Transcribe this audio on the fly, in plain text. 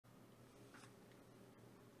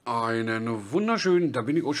Einen wunderschönen, da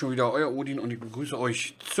bin ich auch schon wieder, euer Odin, und ich begrüße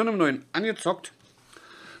euch zu einem neuen Angezockt.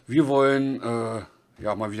 Wir wollen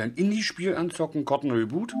ja mal wieder ein Indie-Spiel anzocken,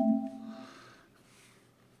 Reboot.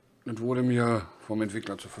 Das wurde mir vom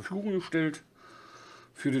Entwickler zur Verfügung gestellt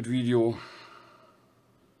für das Video.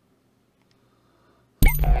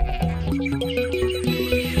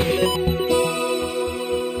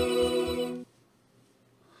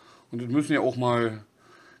 Und es müssen ja auch mal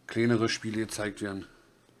kleinere Spiele gezeigt werden.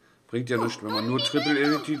 Bringt ja nichts, wenn man nur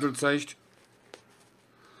Triple-A-Titel zeigt.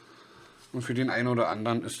 Und für den einen oder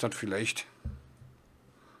anderen ist das vielleicht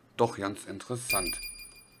doch ganz interessant.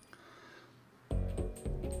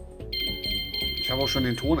 Ich habe auch schon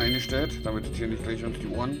den Ton eingestellt, damit es hier nicht gleich uns die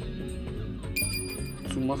Ohren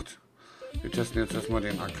zumacht. Wir testen jetzt erstmal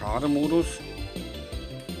den Arcade-Modus.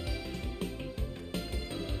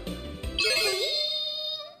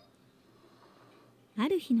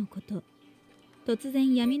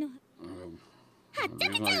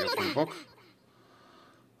 Lesen wir jetzt den Bock.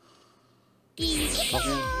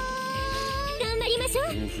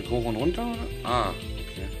 Musik hoch und runter, oder? Ah,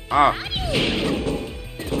 okay. Ah!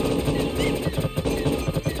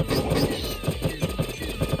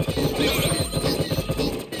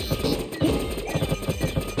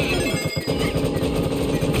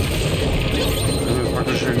 Das ist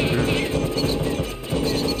praktisch schön.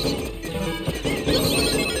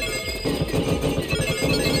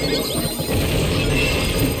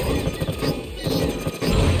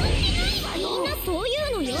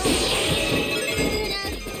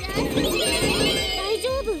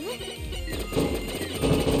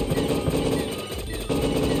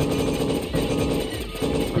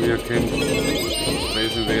 Wir kennen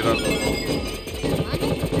Space Invaders und so.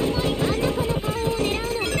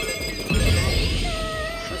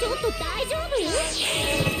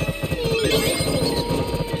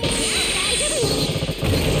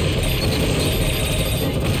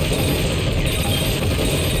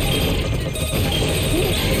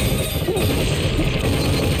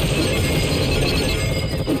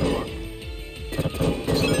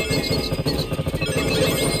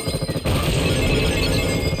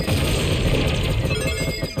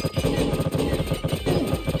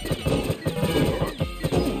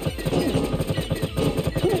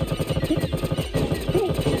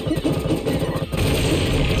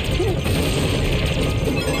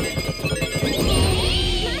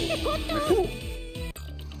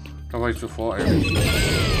 Da war ich zuvor eigentlich.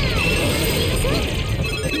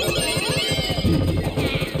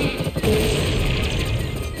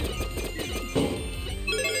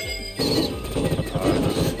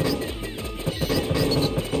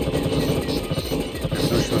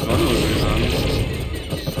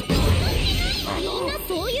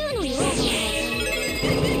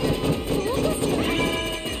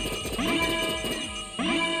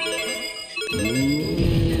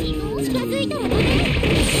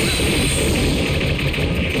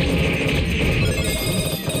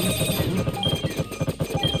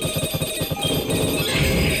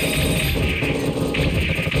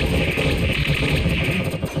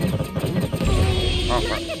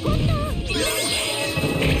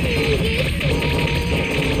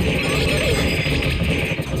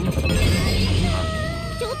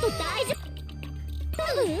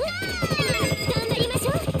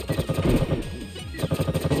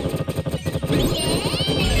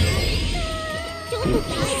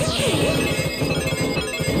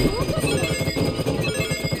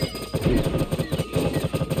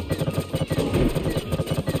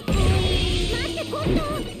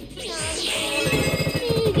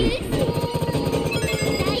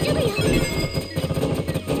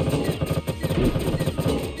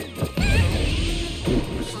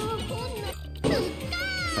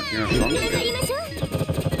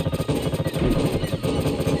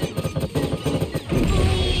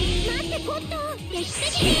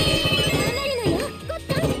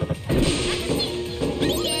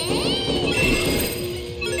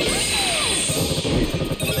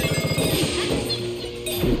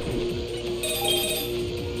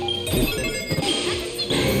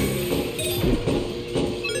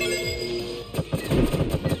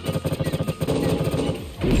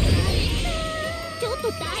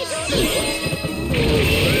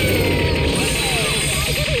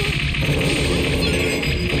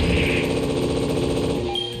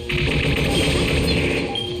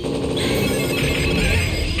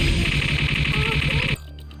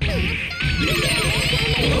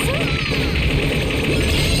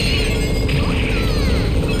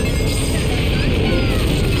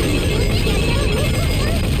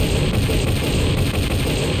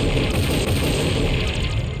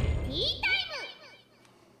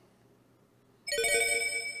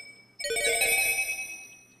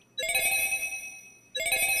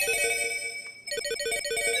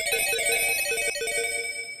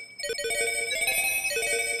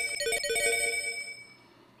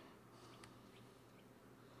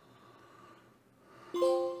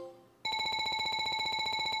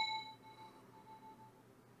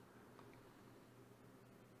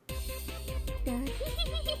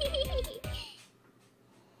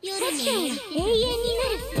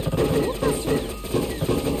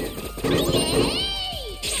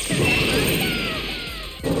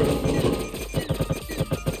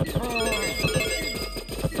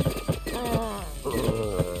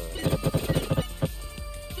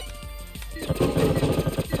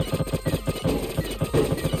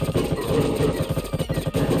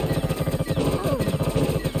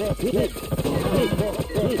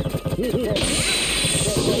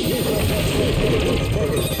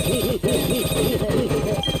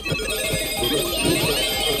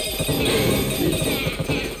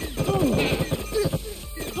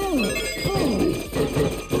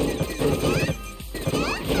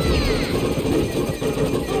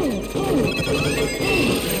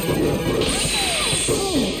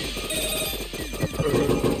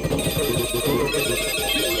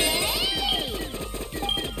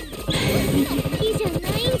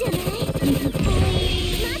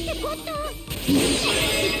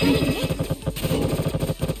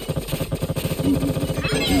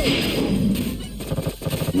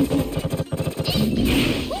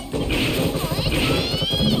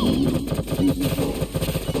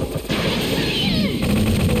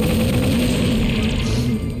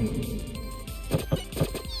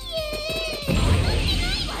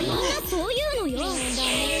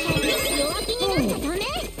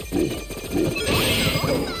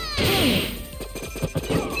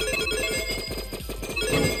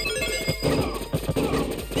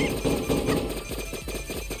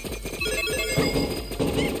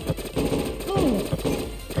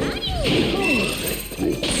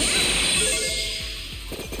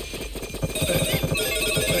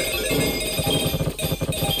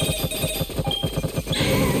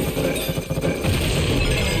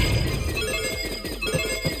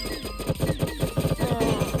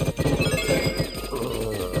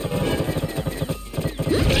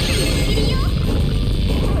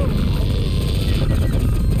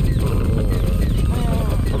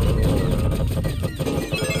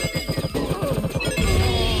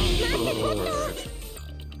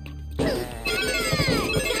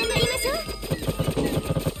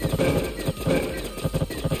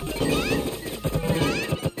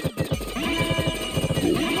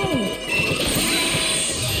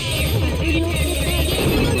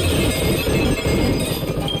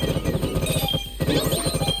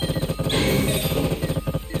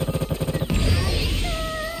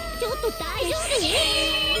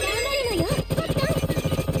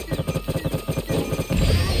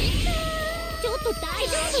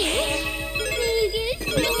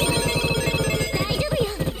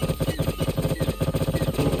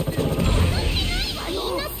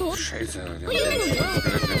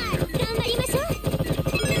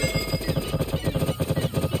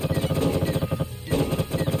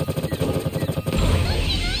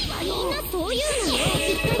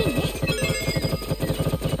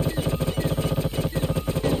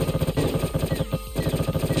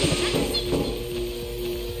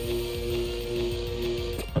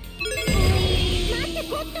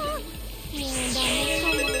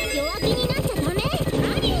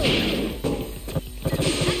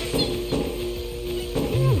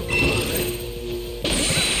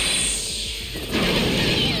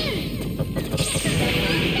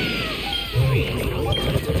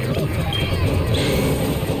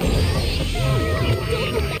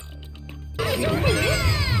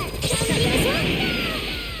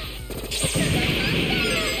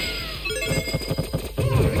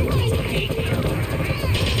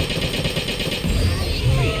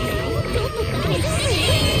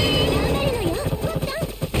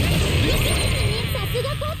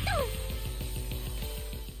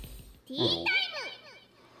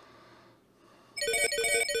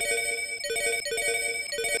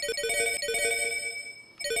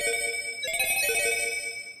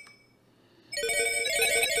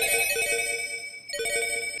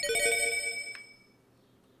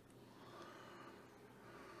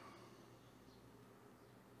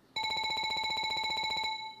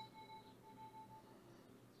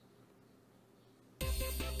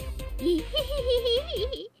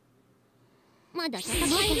 まだ戦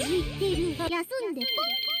いてるが休んで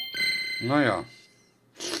ポン。Naja.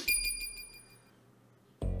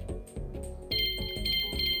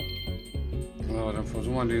 So, dann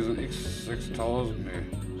versuchen wir diesen X 6000, ne,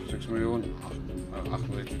 6 Millionen,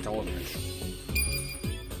 68.000 Mensch.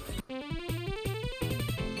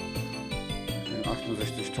 Den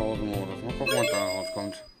 68.000 Modus. Mal gucken, was da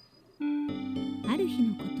rauskommt. ある日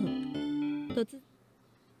のこと。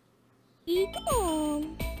いくも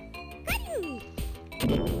ん。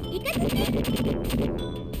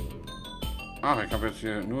Ach, ich habe jetzt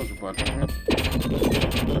hier nur Superattacken.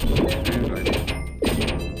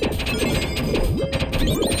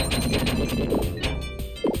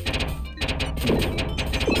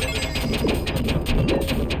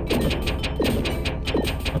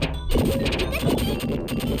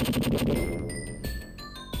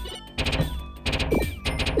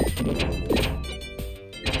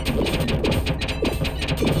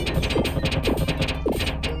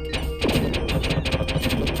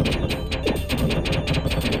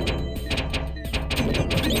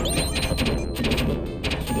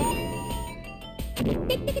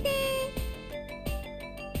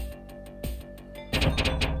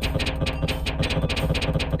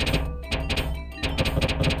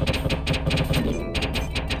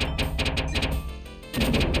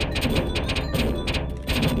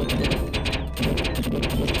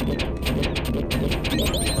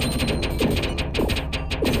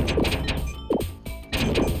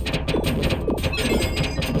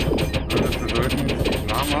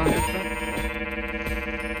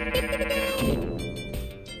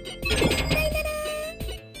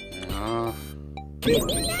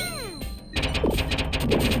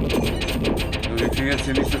 Wir kriegen jetzt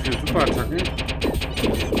hier nicht so viele Superattacken.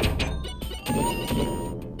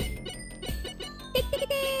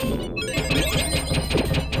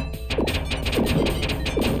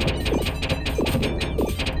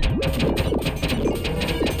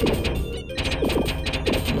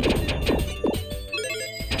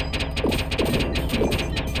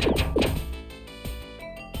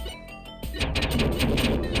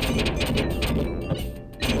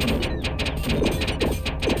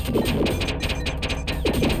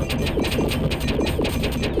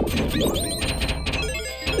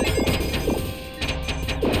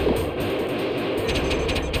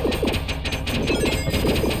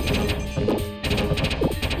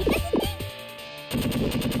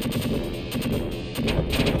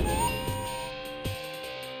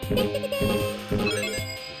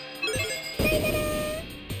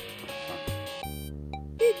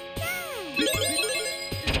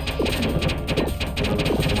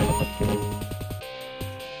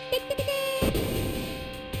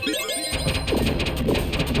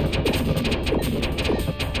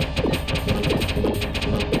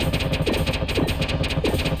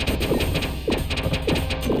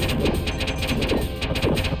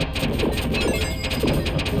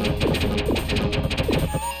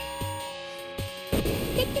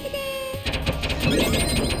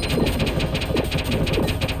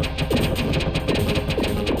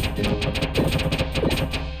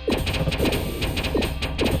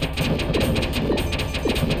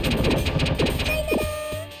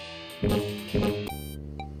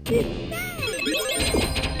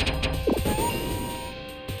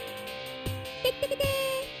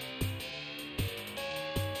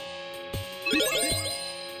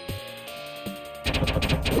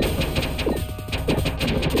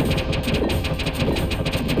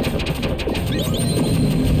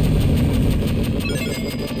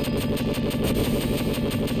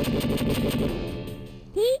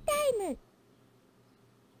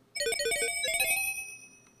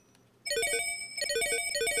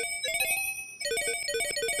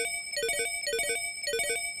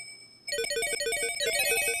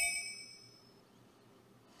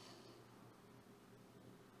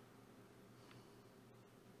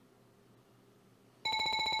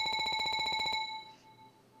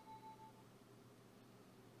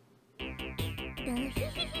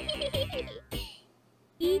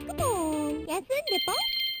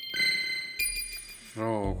 So,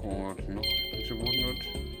 gucken wir, was noch angeboten wird.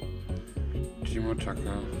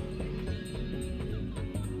 Teamattacke.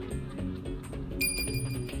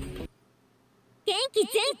 Genki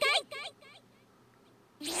zenkai!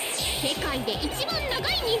 世界で一番長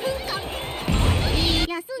い2分間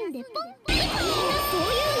休んでポンみんなそう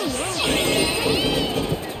いうのよ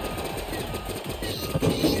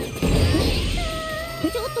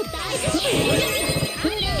ちょっと大丈夫大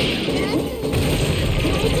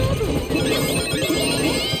丈夫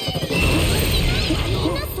み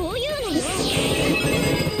んなそういうのよ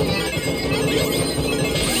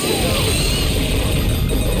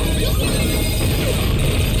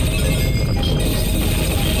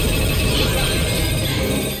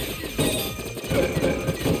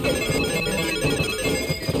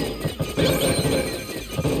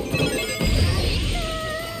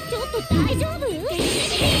ちょっと大丈夫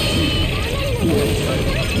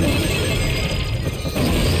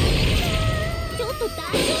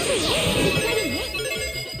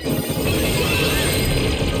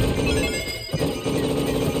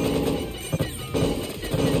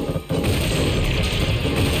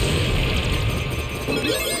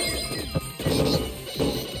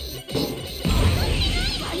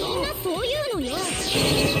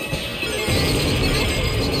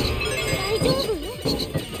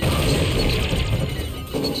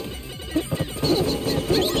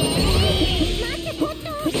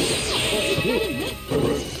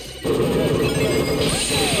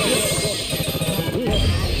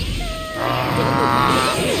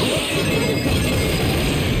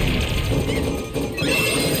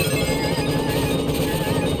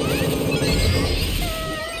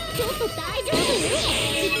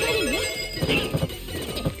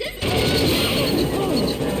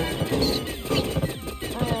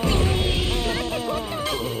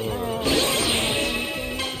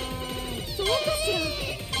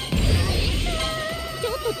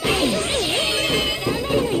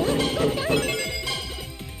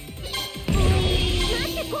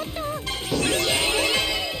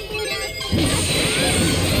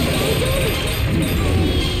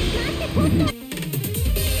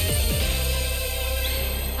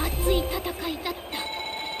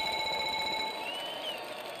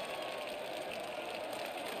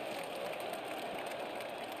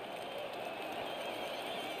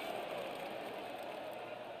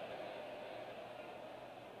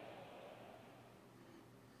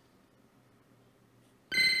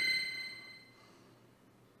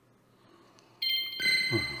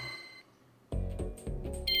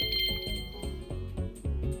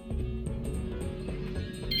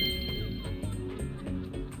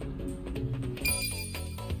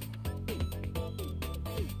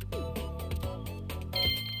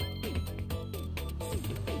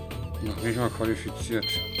Noch nicht mal qualifiziert.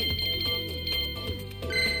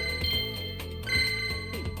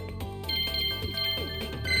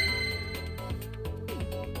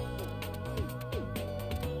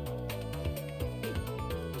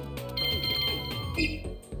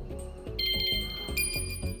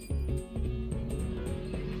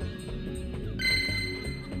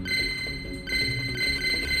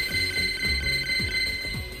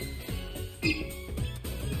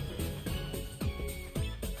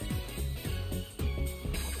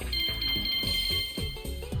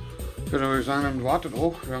 Ja, dann würde ich sagen, dann wartet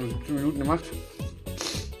auch. Wir haben 17 Minuten gemacht.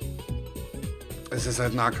 Es ist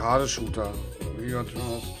halt ein Arcade-Shooter, wie man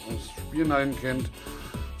aus Spielen kennt.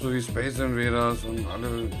 So wie Space Invaders und alle.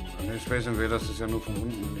 Ne, Space Invaders ist ja nur von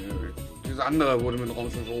unten. Diese andere wurde mit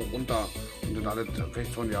Raumschiff hoch runter und dann alle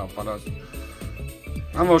rechts von dir abballerst.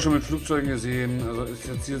 Haben wir auch schon mit Flugzeugen gesehen. Also ist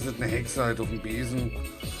jetzt hier eine Hexe halt auf dem Besen.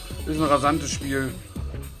 Ist ein rasantes Spiel.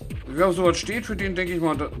 Wer auf sowas steht, für den denke ich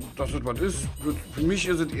mal, dass das was ist. Für mich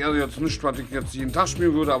ist es eher jetzt nicht, was ich jetzt jeden Tag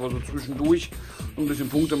spielen würde, aber so zwischendurch ein bisschen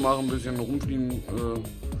Punkte machen, ein bisschen rumfliegen,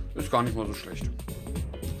 ist gar nicht mal so schlecht.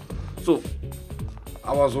 So,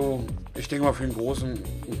 aber so, ich denke mal für den großen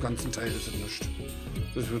und ganzen Teil ist es nicht.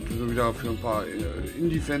 Das wird wieder für ein paar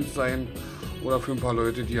Indie-Fans sein oder für ein paar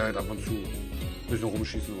Leute, die halt ab und zu ein bisschen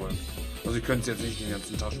rumschießen wollen. Also ich könnte es jetzt nicht den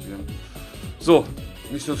ganzen Tag spielen. So,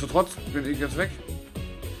 nichtsdestotrotz bin ich jetzt weg.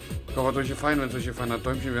 Ich hoffe, es hat euch gefallen. Wenn es euch gefallen hat,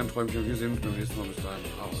 Däumchen wäre ein Träumchen. Wir sehen uns beim nächsten Mal. Bis dahin.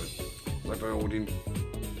 Ahoi. Sagt euer Odin.